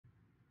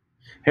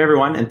Hey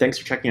everyone, and thanks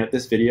for checking out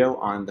this video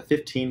on the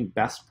 15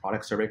 best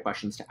product survey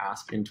questions to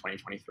ask in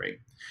 2023.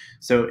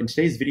 So in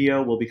today's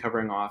video, we'll be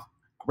covering off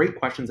great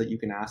questions that you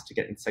can ask to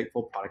get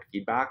insightful product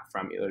feedback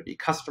from either the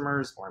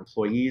customers or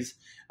employees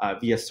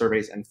via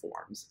surveys and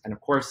forms. And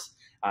of course,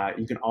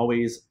 you can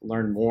always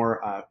learn more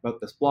about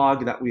this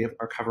blog that we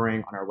are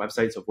covering on our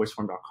website, so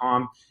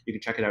voiceform.com. You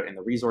can check it out in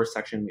the resource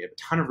section. We have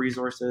a ton of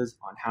resources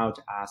on how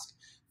to ask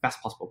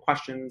best possible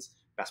questions,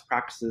 best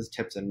practices,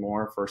 tips, and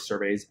more for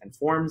surveys and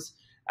forms.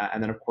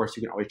 And then, of course,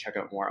 you can always check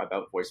out more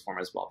about VoiceForm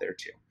as well there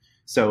too.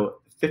 So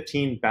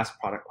 15 best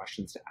product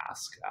questions to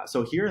ask.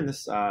 So here in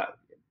this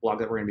blog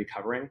that we're going to be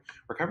covering,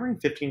 we're covering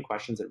 15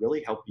 questions that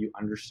really help you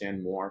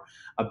understand more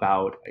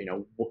about,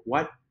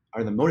 what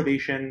are the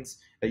motivations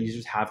that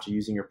users have to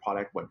using your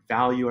product? What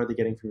value are they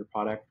getting from your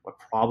product? What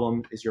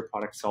problem is your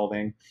product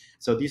solving?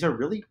 So these are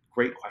really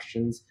great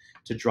questions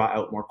to draw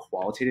out more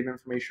qualitative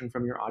information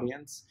from your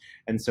audience.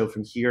 And so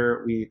from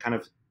here, we kind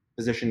of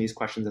position these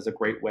questions as a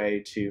great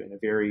way to, in a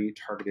very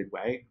targeted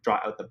way, draw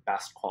out the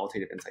best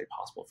qualitative insight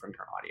possible from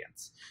your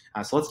audience.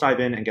 So let's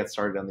dive in and get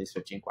started on these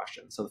 15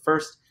 questions. So the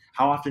first,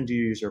 how often do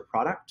you use your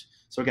product?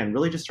 So again,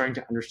 really just starting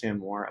to understand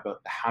more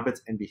about the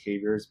habits and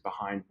behaviors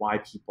behind why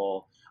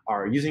people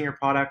are using your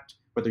product,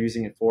 what they're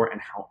using it for, and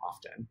how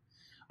often.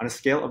 On a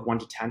scale of 1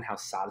 to 10, how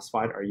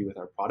satisfied are you with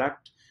our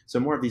product? So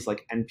more of these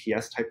like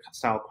NPS type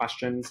style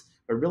questions,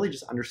 but really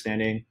just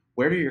understanding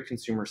where do your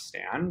consumers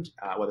stand,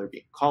 whether it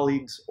be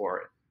colleagues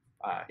or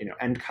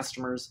end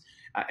customers,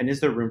 and is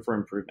there room for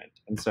improvement?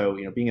 And so,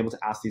 being able to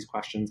ask these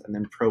questions and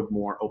then probe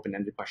more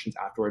open-ended questions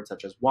afterwards,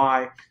 such as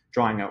why,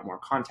 drawing out more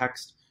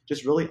context,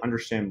 just really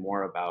understand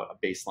more about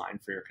a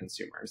baseline for your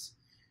consumers.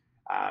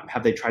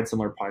 Have they tried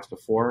similar products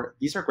before?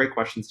 These are great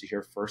questions to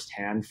hear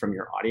firsthand from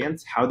your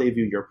audience, how they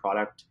view your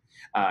product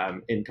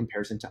in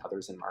comparison to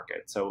others in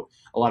market. So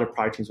a lot of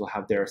product teams will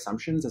have their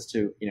assumptions as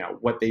to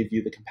what they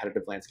view the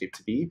competitive landscape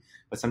to be,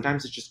 but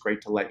sometimes it's just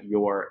great to let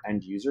your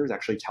end users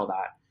actually tell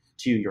that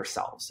to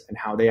yourselves and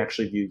how they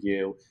actually view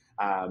you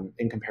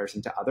in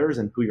comparison to others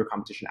and who your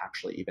competition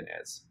actually even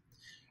is.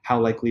 How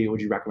likely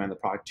would you recommend the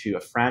product to a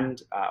friend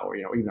or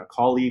even a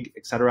colleague,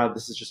 etc.?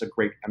 This is just a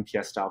great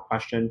NPS style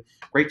question,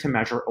 great to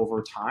measure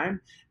over time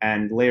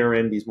and layer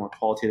in these more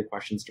qualitative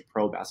questions to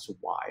probe as to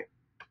why.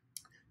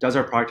 Does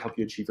our product help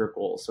you achieve your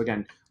goals? So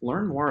again,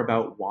 learn more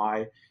about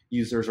why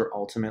users are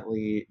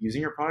ultimately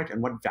using your product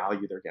and what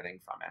value they're getting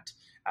from it,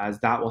 as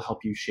that will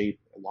help you shape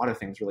a lot of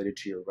things related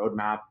to your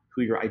roadmap,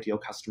 who your ideal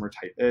customer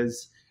type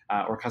is,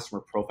 or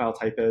customer profile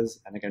type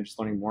is, and again, just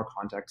learning more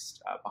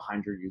context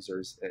behind your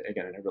users,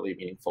 again, in a really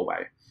meaningful way.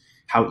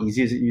 How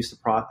easy is it to use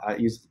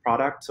the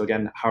product? So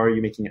again, how are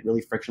you making it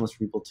really frictionless for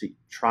people to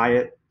try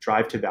it,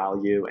 drive to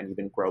value, and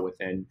even grow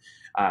within,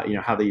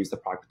 how they use the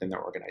product within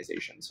their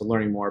organization. So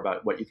learning more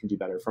about what you can do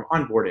better, from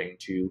onboarding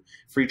to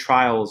free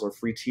trials or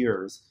free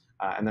tiers,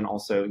 and then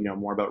also,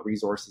 more about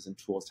resources and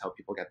tools to help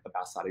people get the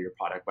best out of your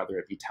product, whether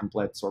it be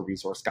templates or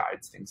resource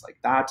guides, things like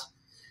that.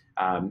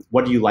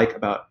 What do you like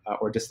about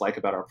or dislike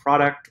about our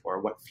product,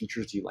 or what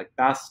features do you like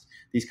best?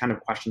 These kind of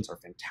questions are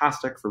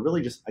fantastic for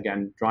really just,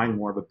 again, drawing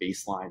more of a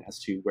baseline as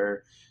to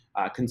where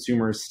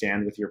consumers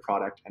stand with your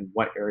product and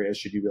what areas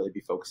should you really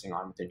be focusing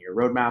on within your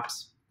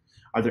roadmaps.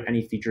 Are there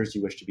any features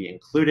you wish to be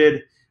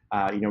included?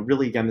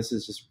 Really, again, this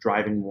is just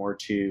driving more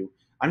to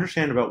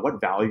understand about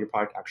what value your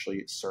product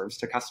actually serves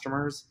to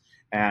customers,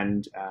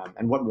 and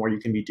what more you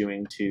can be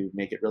doing to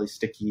make it really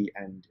sticky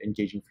and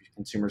engaging for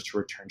consumers to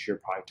return to your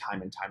product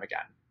time and time again.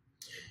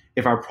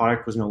 If our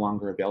product was no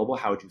longer available,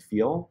 how would you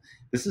feel?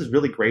 This is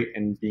really great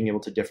in being able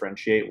to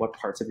differentiate what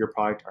parts of your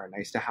product are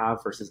nice to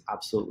have versus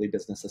absolutely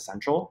business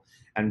essential.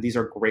 And these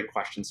are great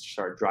questions to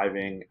start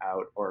driving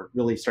out, or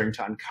really starting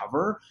to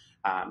uncover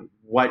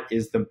what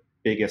is the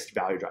biggest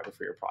value driver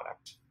for your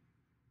product.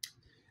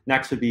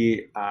 Next would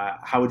be,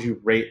 how would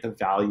you rate the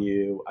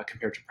value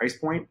compared to price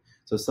point?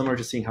 So similar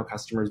to seeing how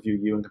customers view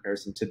you in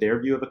comparison to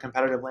their view of a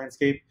competitive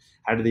landscape,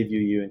 how do they view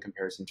you in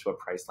comparison to a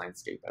price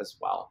landscape as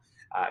well?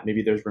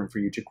 Maybe there's room for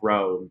you to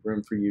grow,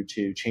 room for you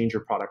to change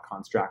your product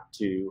construct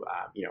to,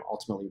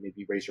 ultimately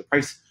maybe raise your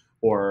price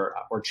or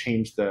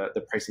change the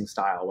pricing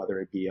style, whether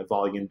it be a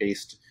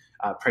volume-based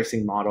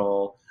pricing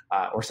model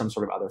or some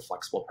sort of other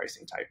flexible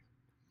pricing type.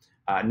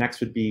 Next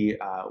would be,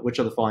 which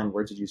of the following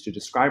words would you use to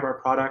describe our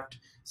product?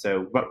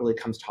 So what really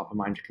comes top of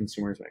mind to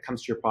consumers when it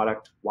comes to your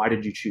product? Why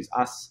did you choose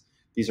us?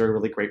 These are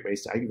really great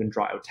ways to even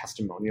draw out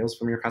testimonials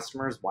from your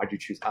customers. Why did you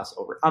choose us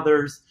over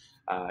others?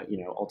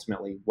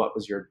 Ultimately, what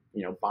was your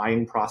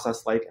buying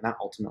process like? And that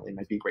ultimately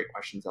might be great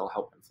questions that will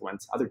help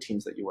influence other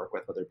teams that you work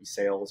with, whether it be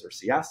sales or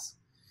CS.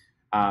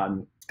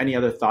 Any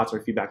other thoughts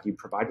or feedback you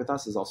provide with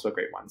us is also a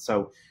great one.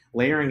 So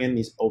layering in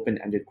these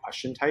open-ended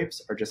question types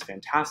are just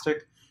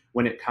fantastic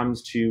when it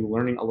comes to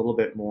learning a little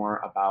bit more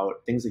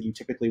about things that you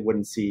typically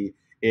wouldn't see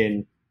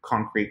in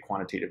concrete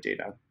quantitative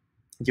data,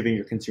 giving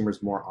your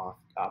consumers more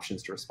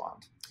options to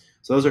respond.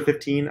 So those are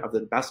 15 of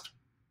the best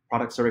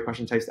product survey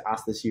question types to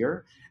ask this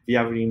year. If you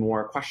have any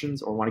more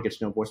questions or want to get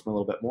to know VoiceForm a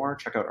little bit more,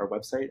 check out our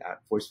website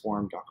at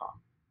voiceform.com.